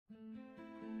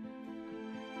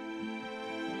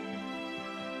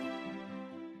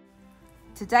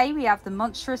Today we have the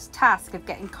monstrous task of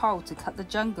getting Carl to cut the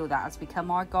jungle that has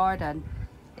become our garden.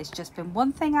 It's just been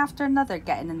one thing after another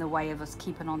getting in the way of us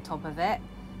keeping on top of it.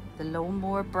 The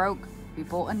lawnmower broke, we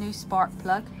bought a new spark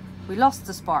plug, we lost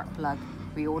the spark plug,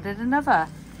 we ordered another,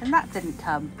 and that didn't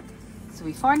come. So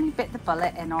we finally bit the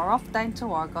bullet and are off down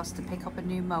to Argos to pick up a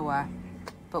new mower.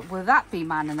 But will that be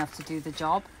man enough to do the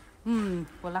job? We'll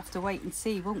have to wait and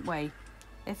see, won't we?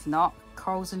 If not,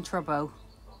 Carl's in trouble.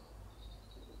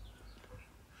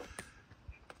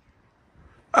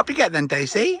 Up you get then,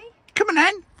 Daisy. Come on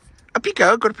then. Up you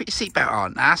go. Got to put your seatbelt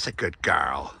on. That's a good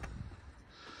girl.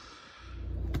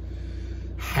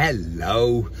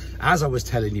 Hello. As I was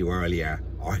telling you earlier,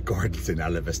 our garden's in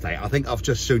hell of a state. I think I've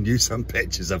just shown you some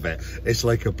pictures of it. It's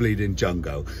like a bleeding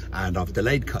jungle. And I've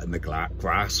delayed cutting the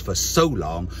grass for so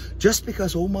long just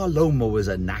because all my lawnmowers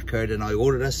are knackered, and I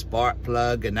ordered a spark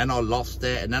plug and then I lost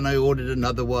it, and then I ordered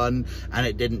another one and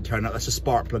it didn't turn up. That's a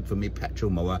spark plug for me petrol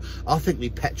mower. I think my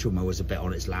petrol mower's a bit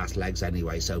on its last legs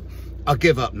anyway, so I'll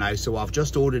give up now. So I've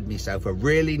just ordered myself a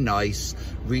really nice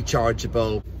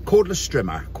rechargeable cordless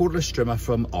strimmer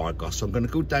from Argos. So I'm going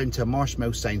to go down to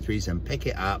Marshmallow Sainsburys and pick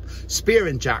it up. Spear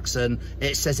and Jackson,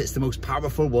 it says it's the most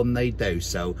powerful one they do.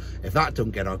 So if that don't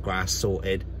get our grass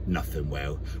sorted, nothing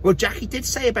will. Well, Jackie did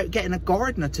say about getting a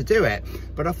gardener to do it,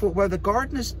 but I thought, well, the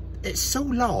gardeners, it's so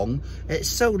long,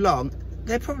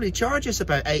 they'll probably charge us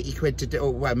about 80 quid to do,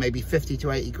 or well, maybe 50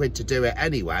 to 80 quid to do it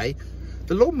anyway.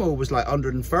 The lawnmower was like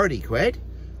 130 quid.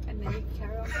 And then you can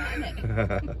carry on cutting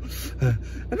it.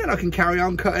 And then I can carry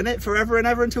on cutting it forever and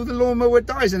ever until the lawnmower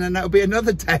dies, and then that'll be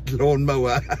another dead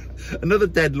lawnmower. Another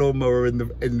dead lawnmower in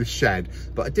the shed.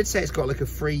 But I did say it's got like a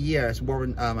 3-year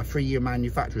warrant, a 3-year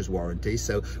manufacturer's warranty,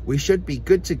 so we should be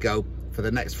good to go for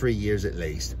the next 3 years at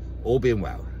least, all being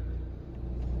well.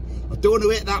 I don't want to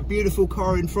hit that beautiful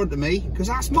car in front of me because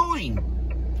that's mine.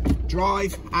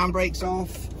 Drive, handbrakes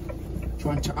off.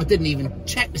 I didn't even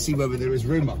check to see whether there was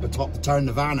room up the top to turn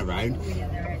the van around. Oh, yeah,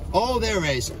 there is. Oh, there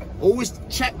is. Always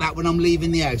check that when I'm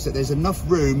leaving the house, that there's enough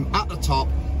room at the top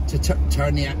to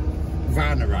turn the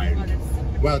van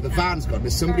around. Well, the van's gone.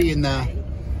 There's somebody in there,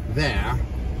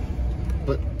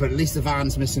 but at least the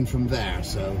van's missing from there,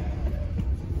 so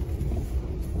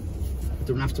I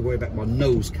don't have to worry about my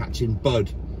nose catching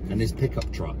Bud and his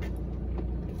pickup truck.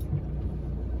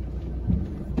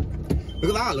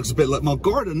 Look at that, it looks a bit like my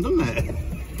garden, doesn't it?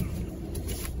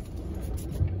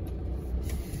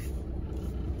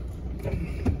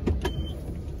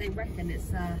 They reckon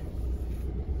it's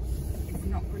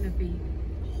not going to be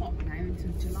hot now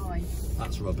until July.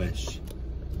 That's rubbish.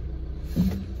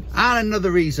 And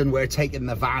another reason we're taking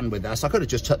the van with us, I could have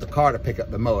just took the car to pick up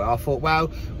the mower. I thought,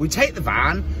 well, we take the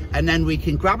van and then we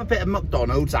can grab a bit of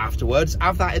McDonald's afterwards,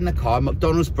 have that in the car,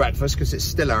 McDonald's breakfast, because it's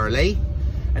still early.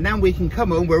 And then we can come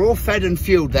home, we're all fed and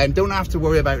fueled then, don't have to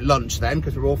worry about lunch then,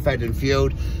 because we're all fed and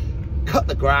fueled. Cut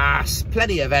the grass,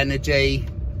 plenty of energy.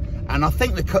 And I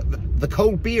think the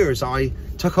cold beers I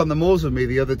took on the moors with me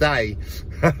the other day,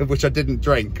 which I didn't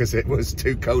drink because it was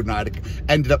too cold and I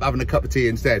ended up having a cup of tea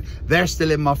instead. They're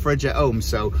still in my fridge at home.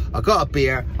 So I got a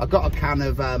beer, I got a can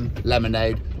of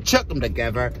lemonade, chuck them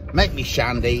together, make me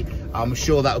shandy. I'm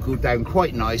sure that'll go down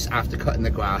quite nice after cutting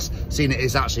the grass, seeing it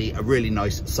is actually a really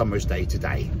nice summer's day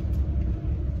today.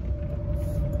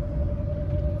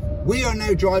 We are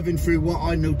now driving through what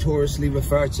I notoriously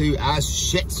refer to as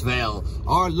Shitsville,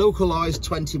 our localised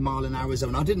 20-mile-an-hour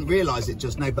zone. I didn't realise it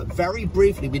just now, but very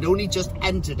briefly, we'd only just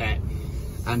entered it.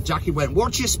 And Jackie went,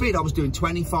 "What's your speed?" I was doing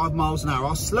 25 miles an hour.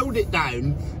 I slowed it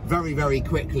down very, very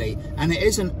quickly. And it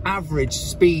is an average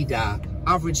speed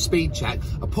check,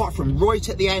 apart from right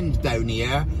at the end down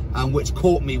here, which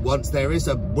caught me once. There is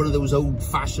one of those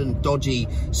old-fashioned dodgy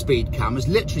speed cameras,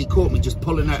 literally caught me just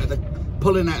pulling out of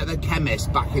the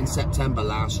chemist back in September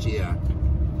last year.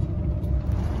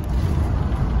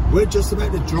 We're just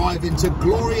about to drive into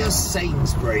glorious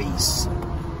Sainsburys,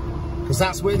 because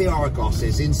that's where the Argos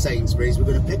is, in Sainsburys. We're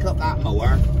going to pick up that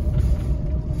mower,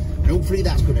 and hopefully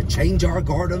that's going to change our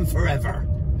garden forever.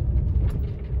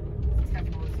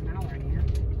 10 miles an hour in here.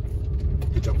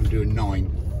 Good job, I'm doing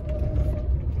 9.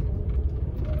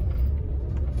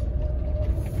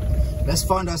 Let's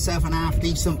find ourselves an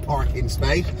half-decent parking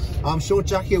space. I'm sure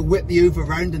Jackie will whip the Hoover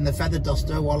round in the feather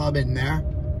duster while I'm in there.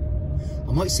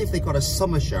 I might see if they've got a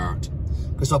summer shirt,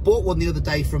 because I bought one the other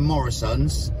day from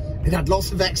Morrison's. It had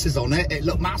lots of X's on it. It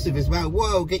looked massive as well.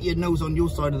 Whoa, get your nose on your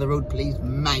side of the road, please,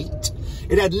 mate.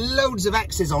 It had loads of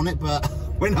X's on it, but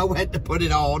when I went to put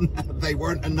it on, they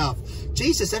weren't enough.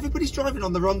 Jesus, everybody's driving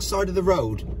on the wrong side of the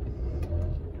road.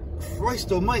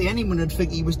 Christ almighty, anyone would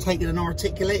think he was taking an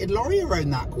articulated lorry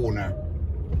around that corner.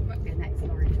 Might be a next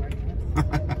lorry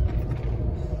driver.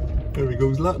 There he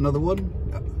goes, look, another one.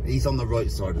 He's on the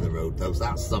right side of the road though, so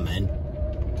that's something.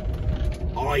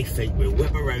 I think we'll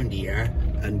whip around here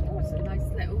and... Oh, it's a nice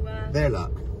little... There,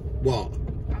 look. What?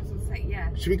 I was going to say, yeah.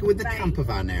 Should we go with the camper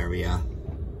van area?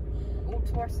 All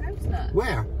to ourselves, look.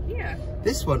 Where? Yeah.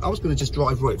 This one, I was going to just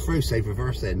drive right through, save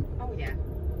reversing. Oh, yeah.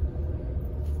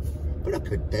 But I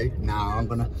could do. No, I'm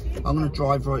gonna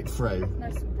drive right through. It's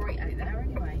nice and bright out there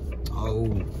anyway. Oh,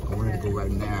 I wanted to go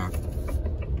round there.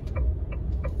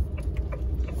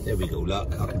 There we go,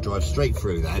 look. I can drive straight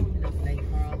through then. Lovely,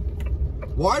 Carl.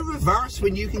 Why reverse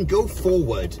when you can go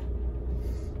forward?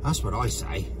 That's what I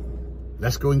say.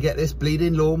 Let's go and get this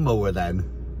bleeding lawnmower then.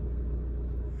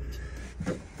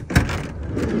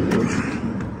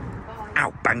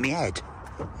 Ow, bang me head.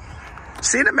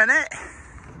 See you in a minute.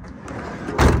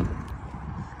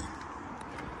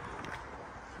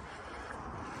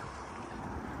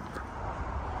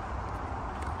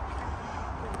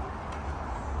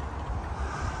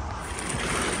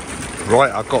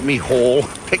 Right, I've got me haul,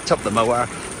 picked up the mower,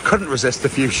 couldn't resist a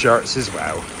few shirts as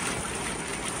well.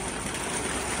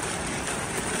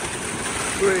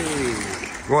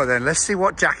 Whee. Right then, let's see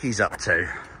what Jackie's up to.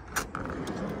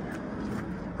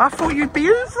 I thought you'd be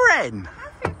hoovering.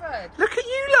 Look at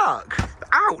you, look.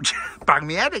 Ouch, bang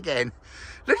me head again.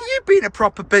 Look at you being a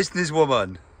proper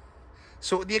businesswoman.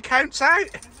 Sorted the accounts out?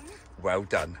 Well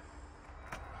done.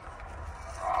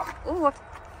 Oh,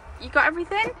 you got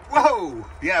everything? Whoa!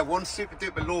 Yeah, one super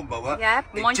duper lawnmower. Yeah,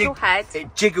 mind your head.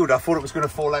 It jiggled. I thought it was going to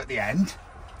fall out the end.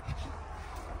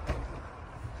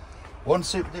 One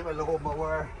super duper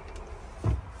lawnmower.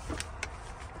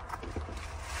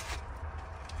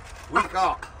 We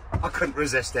got, I couldn't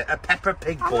resist it, a Peppa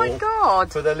Pig ball. Oh my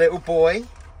God. For the little boy.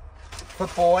 For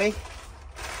boy.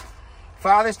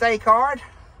 Father's Day card.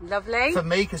 Lovely. For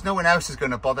me, because no one else is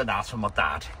going to bother and ask for my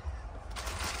dad.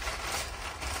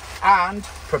 And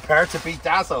prepare to be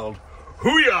dazzled.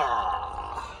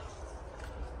 Hoo-yah!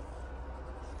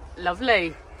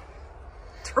 Lovely.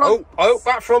 Trunks. Oh,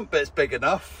 that front bit's big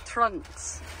enough.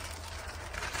 Trunks.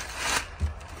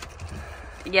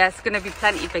 Yeah, it's going to be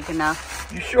plenty big enough.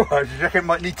 You sure? Do you reckon it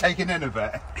might need taking in a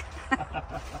bit?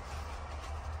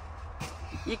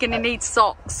 You're going to need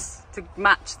socks to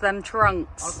match them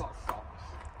trunks. I've got socks.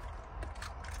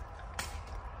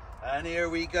 And here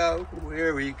we go.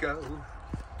 Here we go.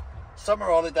 Summer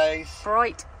holidays.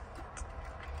 Right.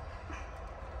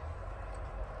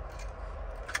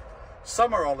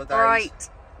 Summer holidays. Right.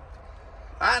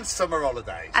 And summer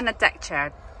holidays. And a deck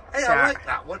chair. Hey, I like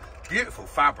that one. Beautiful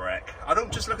fabric. I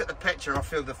don't just look at the picture, I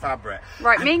feel the fabric.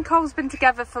 Right, me and Cole's been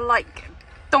together for like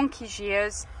donkey's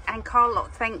years, and Carl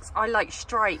thinks I like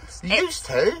stripes. You used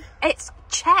to? It's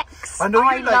checks. I know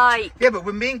you like. Yeah, but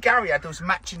when me and Gary had those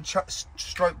matching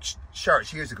striped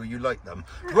shirts years ago, you liked them.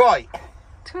 Right.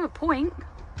 To a point.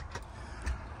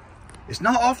 It's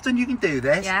not often you can do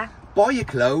this. Yeah. Buy your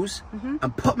clothes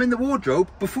and put them in the wardrobe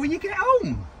before you get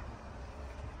home.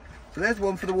 So there's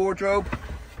one for the wardrobe.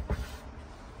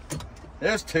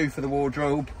 There's two for the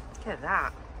wardrobe. Look at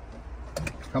that.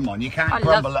 Come on, you can't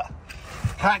grumble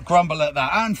at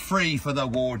that. And free for the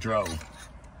wardrobe.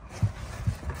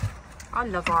 I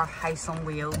love our house on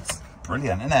wheels.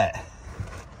 Brilliant, isn't it?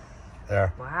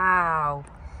 There. Wow.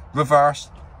 Reverse.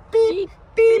 Beep,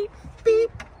 beep,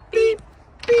 beep, beep,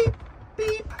 beep,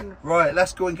 beep. Right,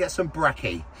 let's go and get some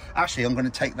brekkie. Actually, I'm going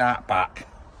to take that back.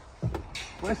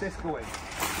 Where's this going?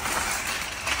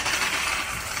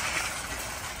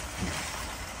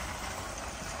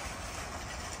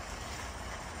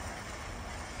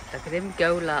 Look at him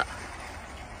go, look.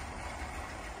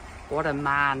 What a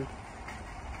man.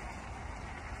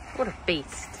 What a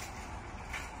beast.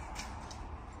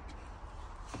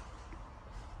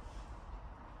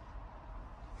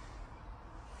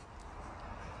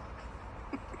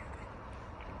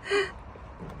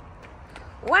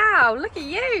 Wow, look at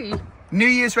you. New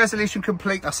Year's resolution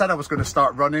complete. I said I was going to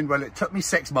start running. Well, it took me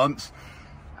 6 months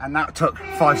and that took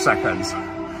 5 seconds.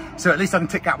 So at least I can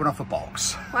tick that one off a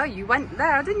box. Well, you went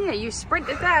there, didn't you? You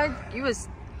sprinted there. You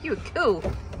were cool.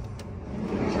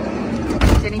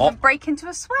 Didn't even break into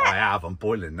a sweat. I have. I'm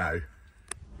boiling now.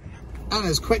 And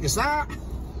as quick as that,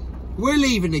 we're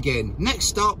leaving again. Next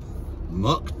stop,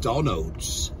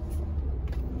 McDonald's.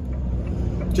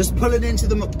 Just pulling into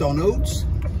the McDonald's.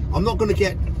 I'm not going to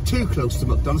get too close to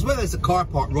McDonald's. Well, there's a car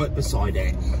park right beside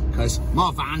it because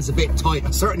my van's a bit tight.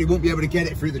 I certainly won't be able to get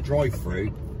it through the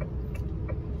drive-through.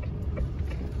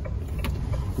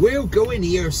 We'll go in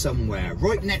here somewhere,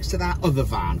 right next to that other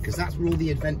van, because that's where all the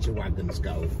adventure wagons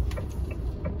go.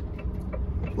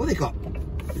 Well, they got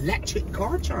electric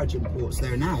car charging ports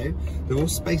there now. They're all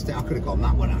spaced out. I could have gone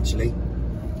that one, actually.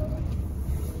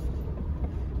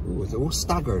 Oh, they're all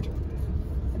staggered.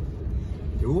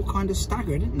 They're all kind of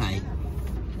staggered, aren't they?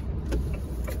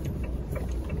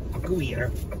 I'll go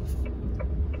here.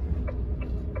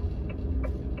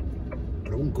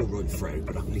 But I won't go right through,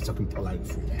 but at least I can pull out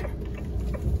through there.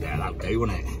 Yeah, that'll do,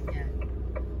 won't it? Yeah.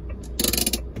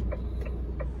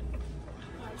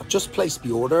 I've just placed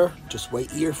the order. Just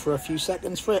wait here for a few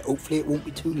seconds for it. Hopefully it won't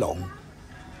be too long.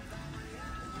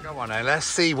 Come on now, let's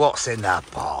see what's in that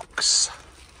box.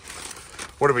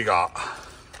 What do we got?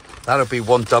 That'll be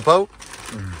one double.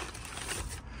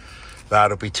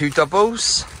 That'll be two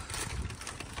doubles.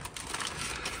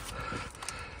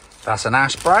 That's an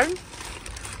ash brown.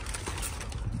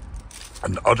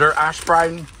 Another ash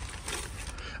brown.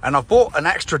 And I've bought an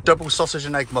extra double sausage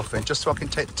and egg muffin just so I can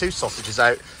take the two sausages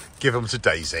out, give them to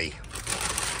Daisy.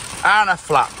 And a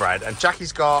flatbread. And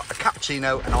Jackie's got a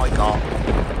cappuccino and I got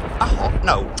a hot,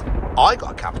 no, I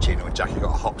got a cappuccino and Jackie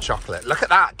got a hot chocolate. Look at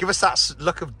that. Give us that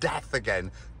look of death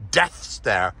again. Death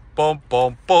stare. Boom,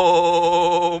 boom,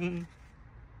 boom.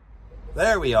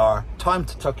 There we are. Time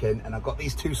to tuck in. And I've got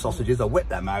these two sausages. I'll whip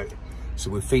them out. So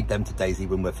we'll feed them to Daisy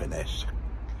when we're finished.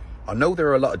 I know there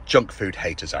are a lot of junk food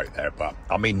haters out there, but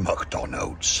I mean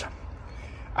McDonald's.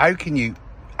 How can you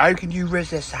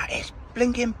resist that? It's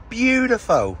blinking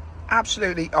beautiful.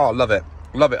 Absolutely. Oh, I love it.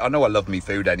 Love it. I know I love me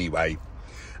food anyway.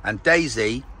 And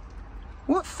Daisy,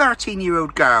 what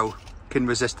 13-year-old girl can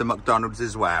resist the McDonald's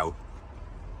as well?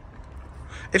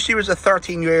 If she was a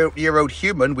 13-year-old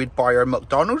human, we'd buy her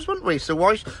McDonald's, wouldn't we? So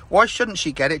why shouldn't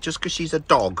she get it just because she's a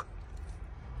dog?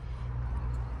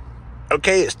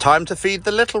 Okay, it's time to feed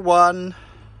the little one.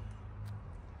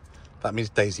 That means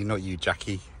Daisy, not you,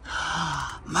 Jackie.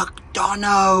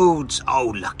 McDonald's!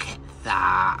 Oh, look at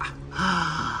that.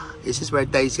 This is where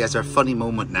Daisy has her funny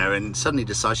moment now and suddenly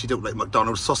decides she don't like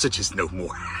McDonald's sausages no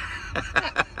more.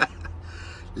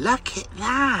 Look at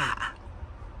that.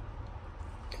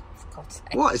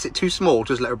 What, is it too small?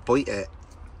 Just let her bite it.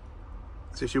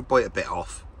 So she'll bite a bit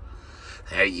off.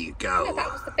 There you go. Yeah,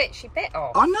 that was the bit she bit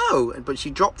off. I know, but she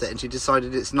dropped it and she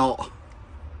decided it's not.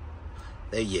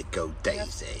 There you go,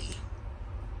 Daisy.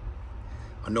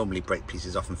 I normally break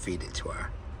pieces off and feed it to her.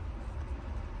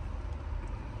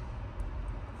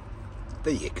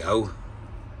 There you go.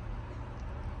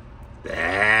 There,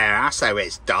 that's how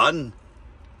it's done.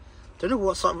 Don't know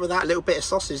what's up with that little bit of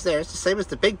sausage there. It's the same as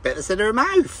the big bit that's in her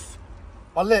mouth.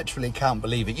 I literally can't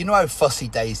believe it. You know how fussy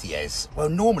Daisy is? Well,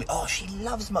 normally, oh, she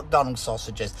loves McDonald's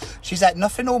sausages. She's had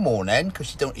nothing all morning because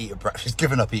she don't eat her breakfast. She's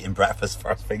given up eating breakfast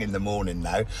first thing in the morning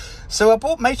now. So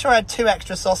I made sure I had 2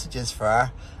 extra sausages for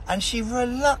her. And she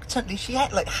reluctantly, she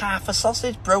ate like half a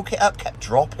sausage, broke it up, kept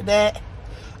dropping it.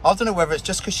 I don't know whether it's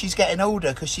just because she's getting older,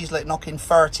 because she's like knocking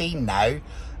 13 now.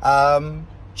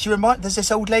 There's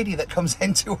this old lady that comes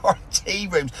into our tea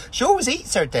rooms. She always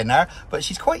eats her dinner, but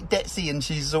she's quite ditzy and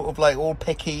she's sort of like all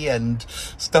picky and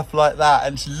stuff like that.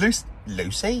 And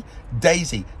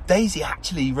Daisy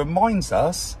actually reminds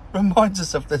us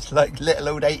of this like little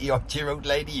old 80-odd-year-old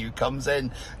lady who comes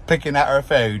in picking at her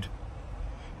food.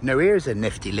 Now here's a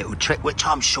nifty little trick which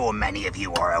I'm sure many of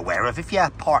you are aware of. If you're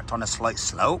parked on a slight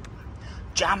slope,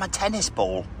 jam a tennis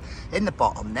ball in the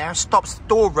bottom there, stops the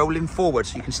door rolling forward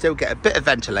so you can still get a bit of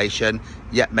ventilation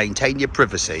yet maintain your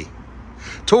privacy.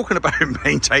 Talking about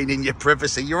maintaining your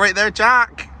privacy, you're right there,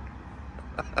 Jack.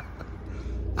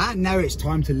 And now it's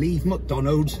time to leave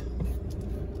McDonald's,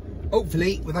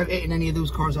 hopefully without hitting any of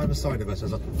those cars either side of us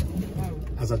as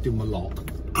I do my lock.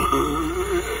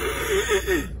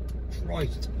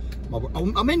 Christ.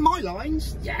 I'm in my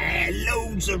lines. Yeah,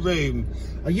 loads of room.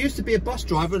 I used to be a bus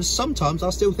driver and sometimes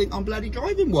I still think I'm bloody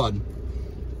driving one.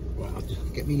 Well, I'll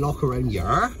just get me lock around here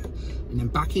and then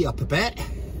back it up a bit.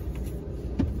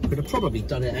 Could have probably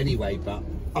done it anyway, but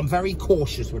I'm very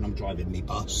cautious when I'm driving me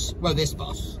bus. Well, this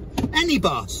bus. Any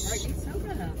bus.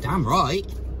 Damn right.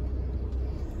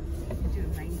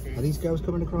 Are these girls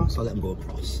coming across? I'll let them go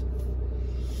across.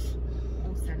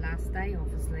 Also last day,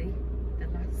 obviously.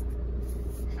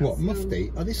 What,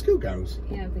 mufti? Are they schoolgirls?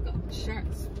 Yeah, they've got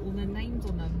shirts, all their names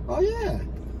on them. Oh, yeah.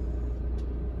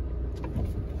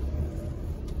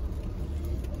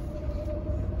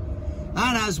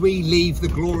 And as we leave the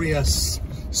glorious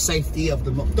safety of the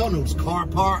McDonald's car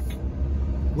park,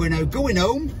 we're now going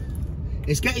home.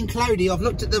 It's getting cloudy. I've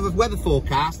looked at the weather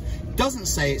forecast. Doesn't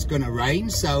say it's going to rain,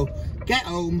 so get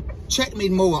home, check me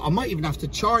mower. I might even have to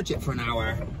charge it for an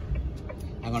hour.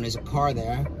 Hang on, there's a car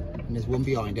there. And there's one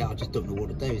behind it. I just don't know what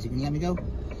to do. Is he going to let me go?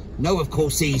 No, of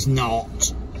course he's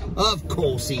not. Of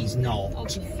course he's not. I'll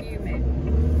be fuming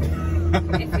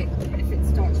if it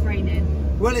starts raining.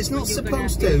 Well, it's not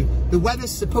supposed to. The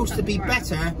weather's supposed to be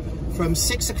better from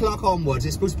 6 o'clock onwards.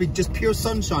 It's supposed to be just pure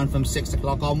sunshine from 6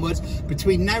 o'clock onwards.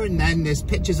 Between now and then, there's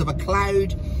pictures of a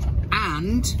cloud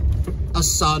and a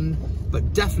sun,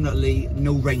 but definitely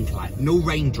no rain cloud, no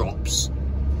raindrops.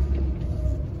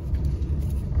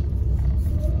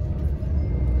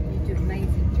 You do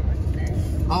amazing driving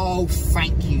this. Oh,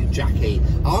 thank you, Jackie.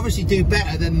 I obviously do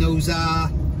better than those,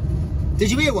 did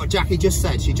you hear what Jackie just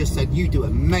said? She just said, you do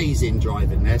amazing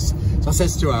driving this. So I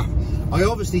says to her, I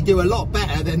obviously do a lot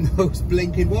better than those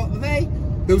blinking, what are they?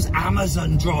 Those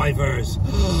Amazon drivers.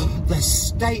 The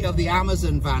state of the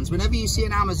Amazon vans. Whenever you see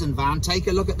an Amazon van, take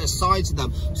a look at the sides of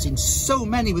them. I've seen so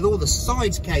many with all the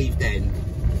sides caved in.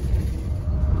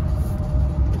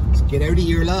 Let's get out of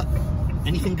here, look.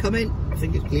 Anything coming? I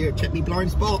think it's clear. Check me blind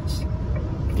spots.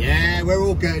 Yeah, we're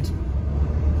all good.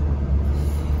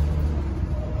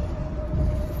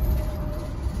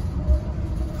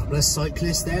 Couple of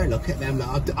cyclists there. Look at them.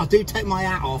 Look, I do take my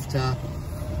hat off to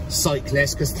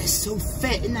cyclists because they're so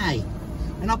fit, aren't they?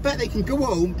 And I bet they can go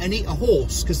home and eat a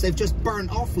horse because they've just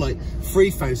burnt off like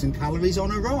 3,000 calories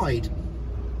on a ride.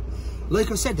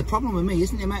 Like I said, the problem with me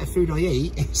isn't the amount of food I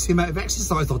eat, it's the amount of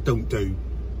exercise I don't do.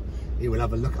 Here, we'll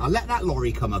have a look. I'll let that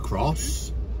lorry come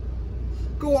across.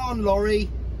 Go on, lorry.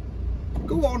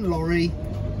 Go on, lorry.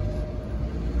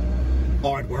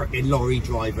 Hard-working lorry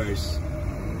drivers.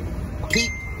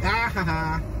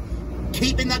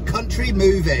 Keeping the country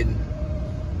moving.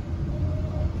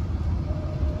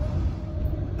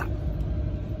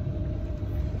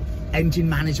 Engine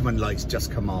management lights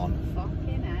just come on.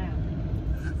 Fucking hell.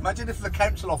 Imagine if the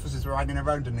council officers were hanging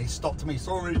around and they stopped me.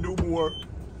 Sorry, no more.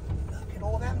 Look at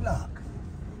all them, look.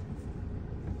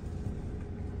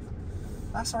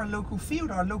 That's our local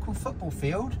field, our local football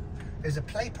field. There's a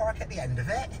play park at the end of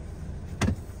it.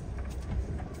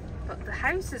 But the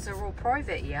houses are all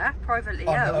private, yeah? Privately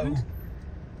I know. owned.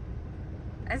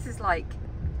 This is like...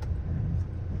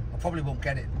 I probably won't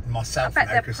get it myself I bet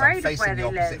now they're because proud I'm of facing where the they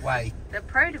opposite live. way. They're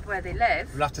proud of where they live.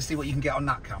 We'll have to see what you can get on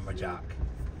that camera, Jack.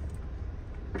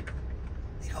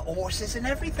 They got horses and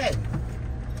everything.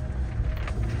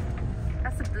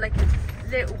 That's like a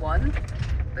little one,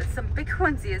 but some big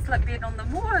ones here. It's like being on the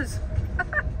moors.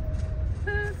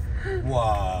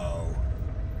 Whoa.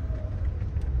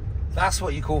 That's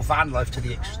what you call van life to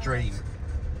the extreme.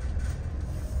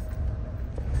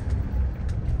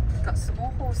 Got some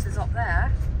more horses up there.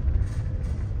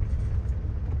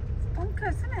 It's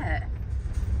bonkers, isn't it?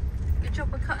 Good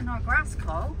job with cutting our grass,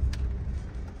 Cole.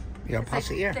 Yeah, I'll pass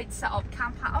it here. They'd set up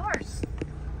camp at ours.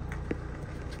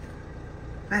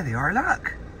 There they are,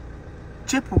 look.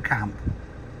 Jipple camp.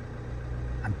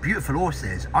 And beautiful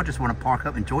horses. I just want to park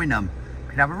up and join them. We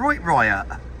could have a right riot.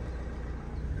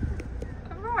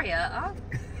 A riot, huh?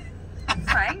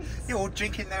 Thanks. You're all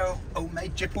drinking their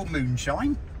homemade Jipple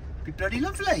moonshine. Be bloody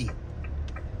lovely.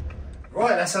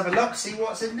 Right, let's have a look, see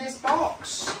what's in this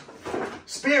box.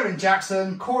 Spear &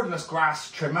 Jackson cordless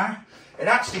grass trimmer. It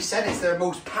actually said it's their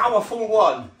most powerful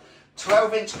one.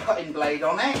 12-inch cutting blade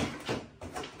on it.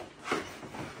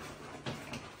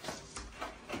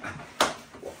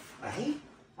 Hey,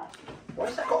 why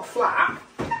has that got a flap?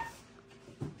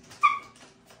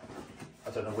 I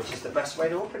don't know which is the best way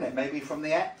to open it. Maybe from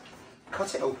the end.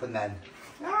 Cut it open then.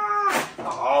 Ah!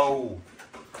 Oh!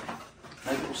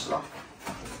 Maybe it'll slide.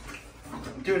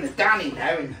 I'm doing a Danny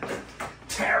now and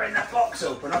tearing that box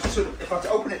open. If I had to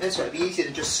open it this way, it'd be easier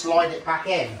to just slide it back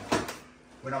in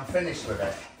when I'm finished with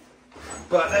it.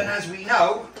 But then, as we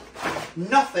know,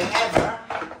 nothing ever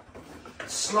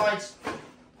slides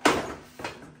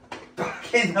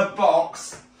back in the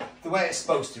box the way it's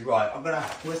supposed to. Right,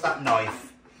 where's that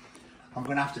knife? I'm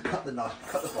gonna have to cut the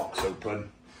box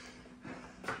open.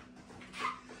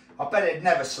 I bet it'd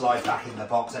never slide back in the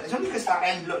box. It's only because that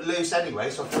end looked loose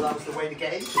anyway, so I thought that was the way to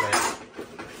get into it.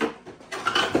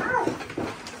 Ow.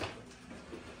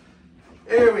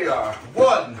 Here we are.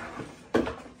 One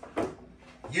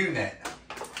unit.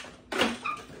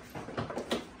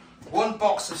 One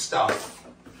box of stuff.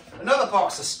 Another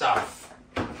box of stuff.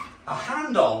 A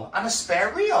handle and a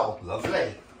spare reel.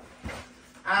 Lovely.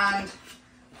 And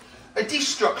a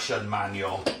destruction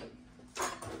manual.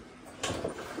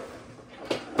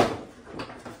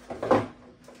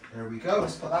 There we go,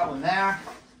 let's put that one there.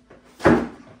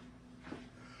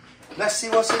 Let's see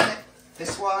what's in it.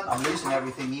 This one, I'm losing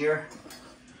everything here.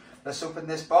 Let's open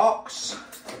this box.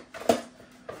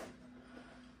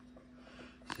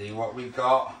 See what we've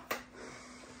got.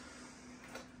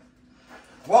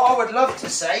 What I would love to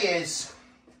say is,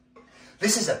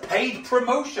 this is a paid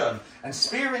promotion, and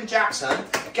Spear & Jackson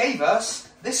gave us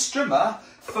this strimmer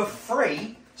for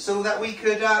free so that we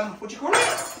could, what do you call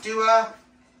it? Do a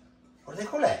what do they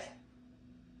call it?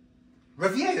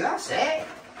 Review, that's it.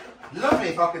 Lovely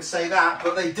if I could say that,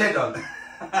 but they didn't.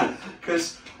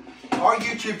 Because our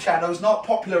YouTube channel is not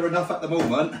popular enough at the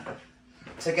moment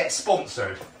to get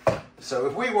sponsored. So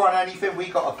if we want anything, we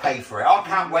got to pay for it. I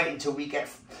can't wait until we get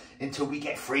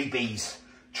freebies.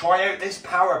 Try out this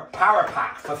power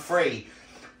pack for free.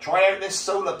 Try out this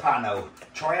solar panel.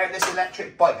 Try out this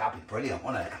electric bike. That'd be brilliant,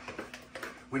 wouldn't it?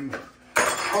 We're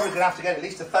probably going to have to get at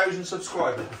least 1,000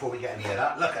 subscribers before we get any of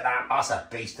that. Look at that. That's a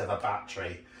beast of a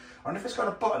battery. I wonder if it's got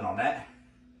a button on it.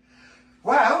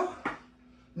 Well,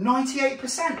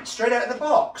 98% straight out of the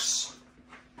box.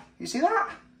 You see that?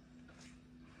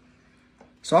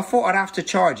 So I thought I'd have to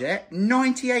charge it.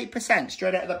 98%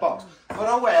 straight out of the box. But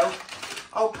I will.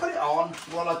 I'll put it on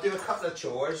while I do a couple of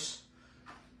chores.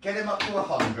 Get him up to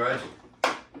 100.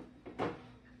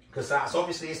 Because that's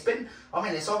obviously, it's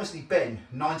obviously been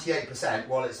 98%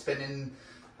 while it's been in,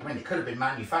 it could have been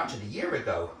manufactured a year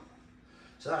ago.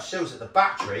 So that shows that the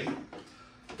battery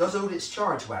does hold its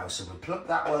charge well. So we'll plug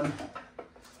that one,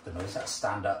 don't know, does that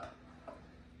stand up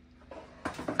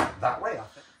that way, I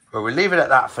think. Well, we'll leave it at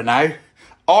that for now.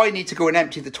 I need to go and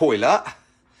empty the toilet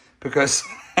because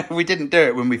we didn't do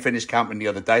it when we finished camping the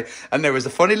other day. And there was a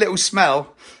funny little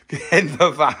smell in the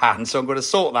van. So I'm going to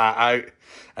sort that out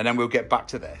and then we'll get back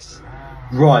to this.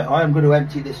 Right, I am going to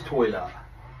empty this toilet.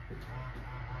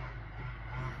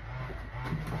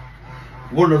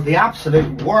 One of the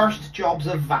absolute worst jobs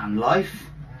of van life,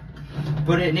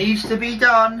 but it needs to be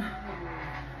done.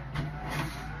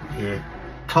 Here,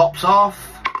 tops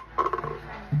off.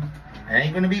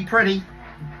 Ain't gonna be pretty.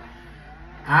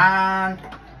 And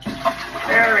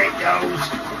there it goes.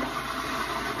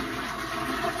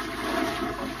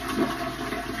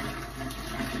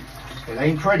 It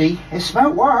ain't pretty. It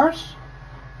smelled worse.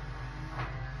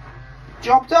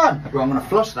 Job done. Well, I'm gonna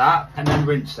flush that and then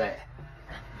rinse it.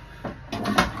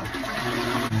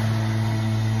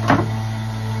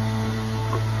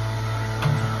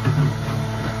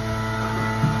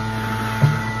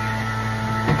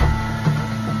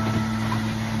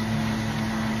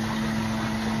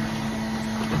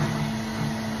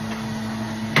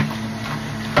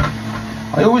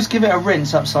 I always give it a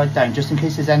rinse upside down just in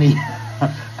case there's any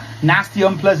nasty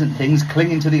unpleasant things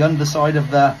clinging to the underside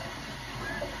of the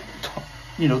top,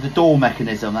 you know, the door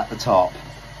mechanism at the top.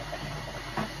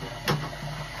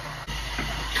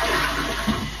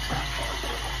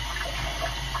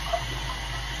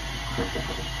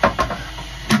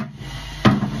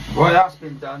 Right, that's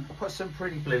been done. Put some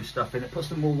pretty blue stuff in it, put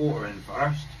some more water in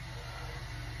first.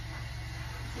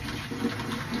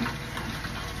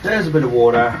 There's a bit of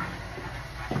water.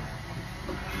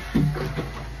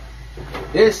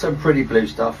 Here's some pretty blue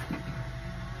stuff.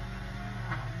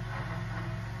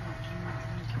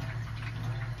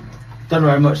 Don't know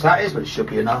how much that is, but it should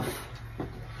be enough.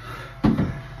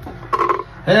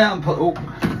 Yeah, and put, oh,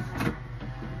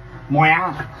 my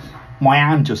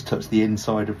hand just touched the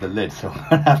inside of the lid, so I'm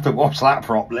gonna have to wash that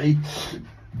properly.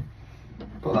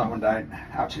 Put that one down.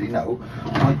 Actually, no,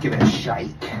 I might give it a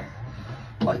shake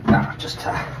like that, just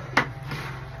to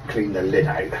clean the lid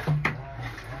out.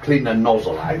 Clean the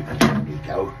nozzle out, there we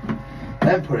go.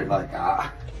 Then put it like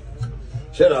that.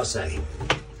 Should I say?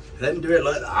 Then do it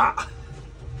like that.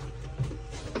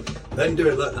 Then do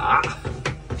it like that.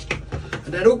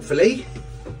 And then hopefully,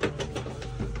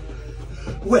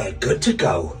 we're good to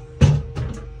go.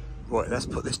 Right, let's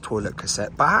put this toilet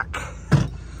cassette back.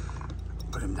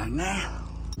 Put him down there.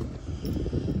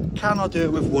 Can I do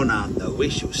it with one hand though?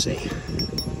 We shall see.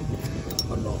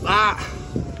 Unlock that.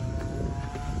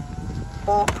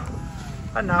 Bop,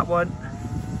 and that one.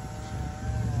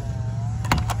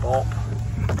 Bop.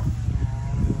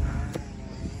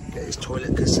 Get his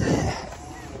toilet cassette.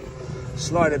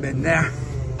 Slide him in there.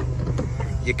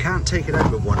 You can't take it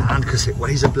out with one hand because it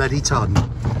weighs a bloody ton.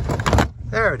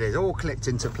 There it is, all clicked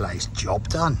into place. Job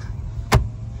done.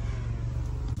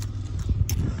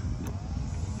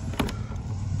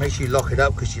 Make sure you lock it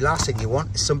up because the last thing you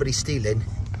want is somebody stealing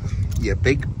your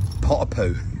big pot of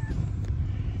poo.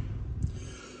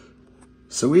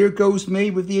 So here goes me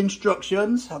with the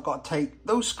instructions. I've got to take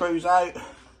those screws out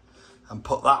and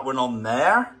put that one on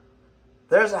there.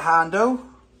 There's a handle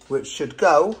which should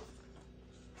go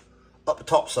up the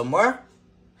top somewhere.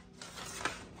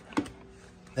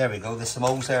 There we go, there's some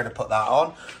holes there to put that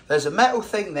on. There's a metal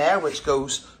thing there which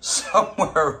goes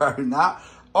somewhere around that.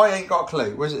 I ain't got a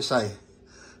clue, what does it say?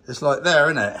 It's like there,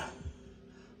 isn't it?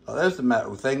 Oh, there's the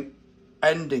metal thing.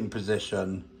 Ending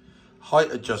position,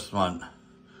 height adjustment.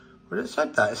 But it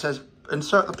said that, it says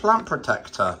insert the plant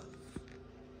protector.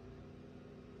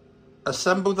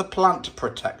 Assemble the plant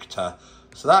protector.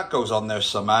 So that goes on there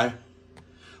somehow.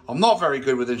 I'm not very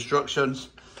good with instructions,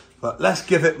 but let's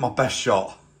give it my best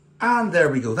shot. And there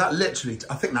we go. That literally,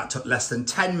 I think that took less than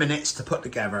 10 minutes to put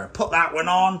together. Put that one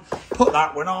on, clip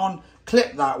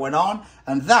that one on,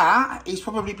 and that he's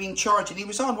probably been charging. He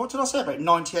was on, what did I say, about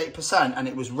 98%, and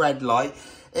it was red light.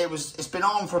 It's been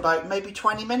on for about maybe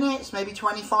 20 minutes, maybe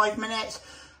 25 minutes,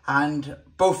 and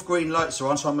both green lights are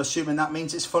on, so I'm assuming that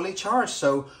means it's fully charged.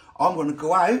 So I'm going to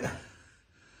go out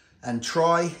and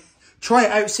try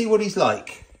it out, see what he's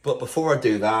like. But before I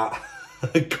do that,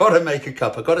 I've got to make a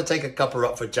cup. I've got to take a cuppa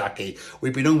up for Jackie.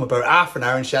 We've been home about half an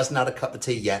hour and she hasn't had a cup of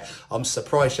tea yet. I'm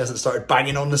surprised she hasn't started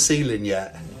banging on the ceiling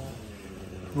yet.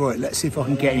 Right, let's see if I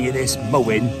can get any of this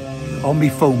mowing on my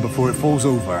phone before it falls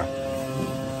over.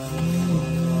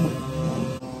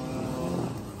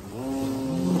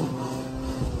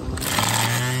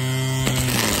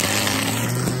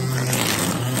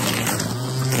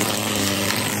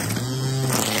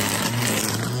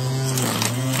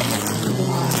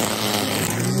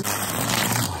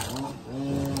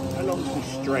 How long's the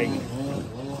string?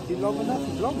 Is it long enough?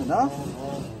 It's long enough.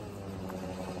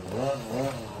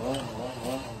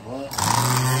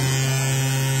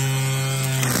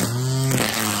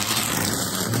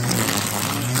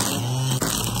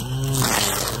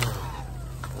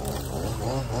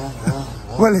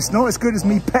 Well, it's not as good as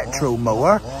me petrol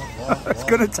mower. It's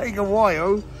going to take a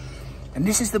while. And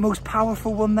this is the most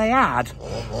powerful one they had.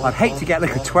 I'd hate to get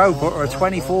like a 12 volt or a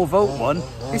 24 volt one.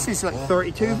 This is like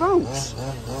 32 volts.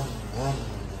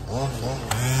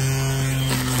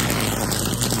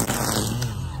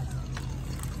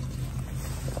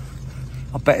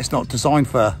 I bet it's not designed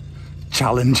for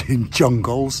challenging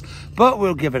jungles, but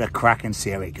we'll give it a crack and see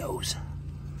how it goes.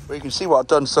 Well, you can see what I've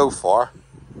done so far.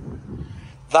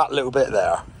 That little bit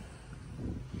there.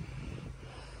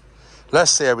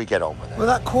 Let's see how we get on with it. Well,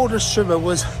 that quarter strimmer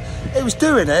was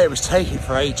doing it. It was taking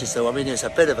for ages though. I mean, it's a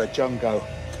bit of a jungo.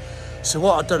 So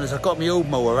what I've done is I've got my old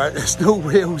mower out. There's no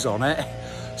wheels on it.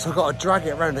 So I've got to drag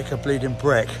it around like a bleeding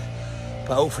brick.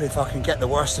 But hopefully if I can get the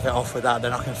worst of it off with that,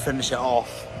 then I can finish it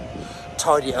off.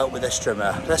 Tidy it up with a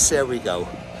strimmer. Let's see how we go.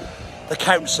 The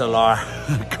council are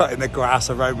cutting the grass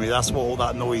around me. That's what all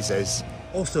that noise is.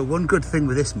 Also, one good thing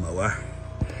with this mower,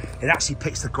 it actually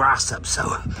picks the grass up. So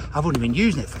I've only been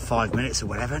using it for 5 minutes or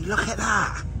whatever, and look at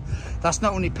that. That's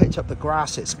not only picked up the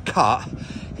grass it's cut,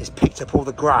 it's picked up all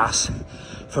the grass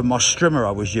from my strimmer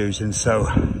I was using. So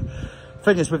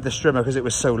thing is with the strimmer, because it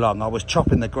was so long, I was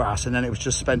chopping the grass and then it was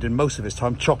just spending most of its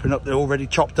time chopping up the already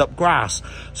chopped up grass.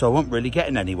 So I wasn't really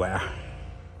getting anywhere.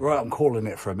 Right, I'm calling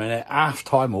it for a minute. Half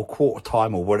time or quarter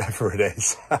time or whatever it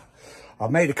is. I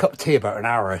made a cup of tea about an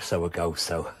hour or so ago,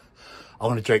 so I'm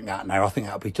going to drink that now. I think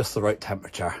that'll be just the right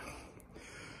temperature.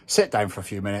 Sit down for a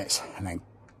few minutes and then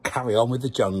carry on with the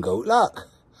jungle. Look,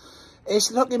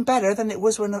 it's looking better than it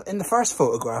was when in the first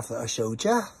photograph that I showed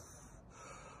you.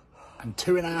 And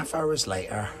 2.5 hours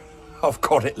later, I've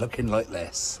got it looking like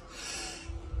this.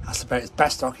 That's about as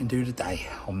best I can do today.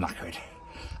 I'm knackered.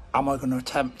 Am I going to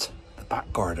attempt the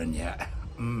back garden yet?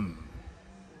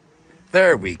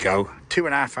 There we go.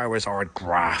 2.5 hours hard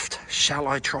graft. Shall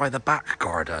I try the back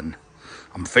garden?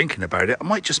 I'm thinking about it. I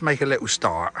might just make a little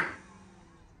start.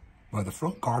 Well, the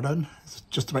front garden is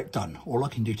just about done. All I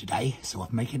can do today, so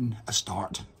I'm making a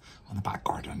start on the back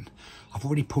garden. I've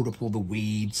already pulled up all the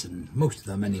weeds, and most of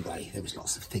them anyway. There was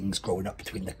lots of things growing up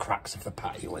between the cracks of the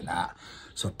patio and that.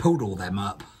 So I pulled all them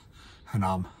up, and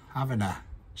I'm having a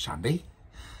shandy,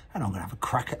 and I'm going to have a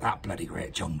crack at that bloody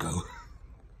great jungo.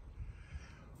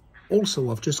 Also,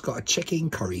 I've just got a chicken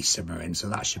curry simmering, so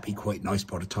that should be quite nice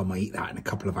by the time I eat that in a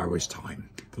couple of hours' time.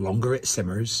 The longer it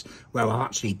simmers, well, I've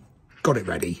actually got it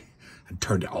ready and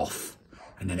turned it off,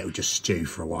 and then it'll just stew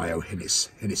for a while in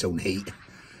its own heat,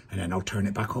 and then I'll turn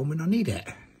it back on when I need it.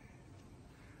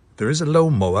 There is a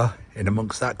lawnmower in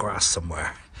amongst that grass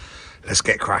somewhere. Let's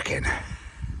get cracking.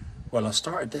 Well, I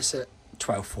started this at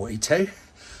 12:42,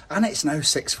 and it's now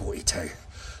 6:42.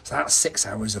 So that's 6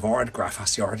 hours of hard graft.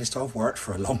 That's the hardest I've worked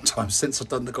for a long time, since I've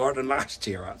done the garden last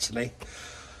year, actually.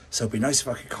 So it'd be nice if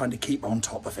I could kind of keep on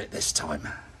top of it this time.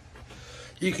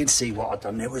 You can see what I've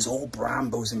done. There was all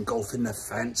brambles engulfing the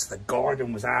fence. The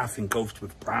garden was half engulfed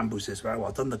with brambles as well.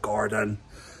 I've done the garden,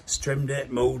 trimmed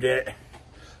it, mowed it,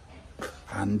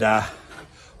 and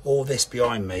all this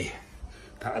behind me,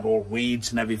 that had all weeds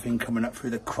and everything coming up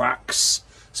through the cracks.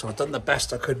 So I've done the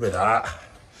best I could with that.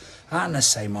 And the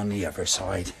same on the other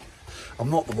side. I'm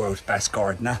not the world's best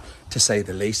gardener, to say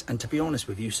the least. And to be honest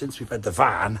with you, since we've had the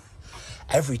van,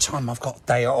 every time I've got a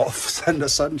day off and the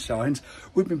sun shines,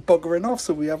 we've been buggering off.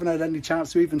 So we haven't had any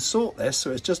chance to even sort this.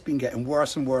 So it's just been getting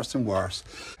worse and worse and worse.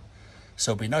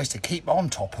 So it'd be nice to keep on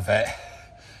top of it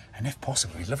And if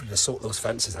possible, it's lovely to sort those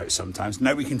fences out sometimes.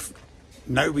 Now we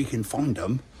can find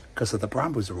them because of the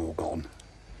brambles are all gone.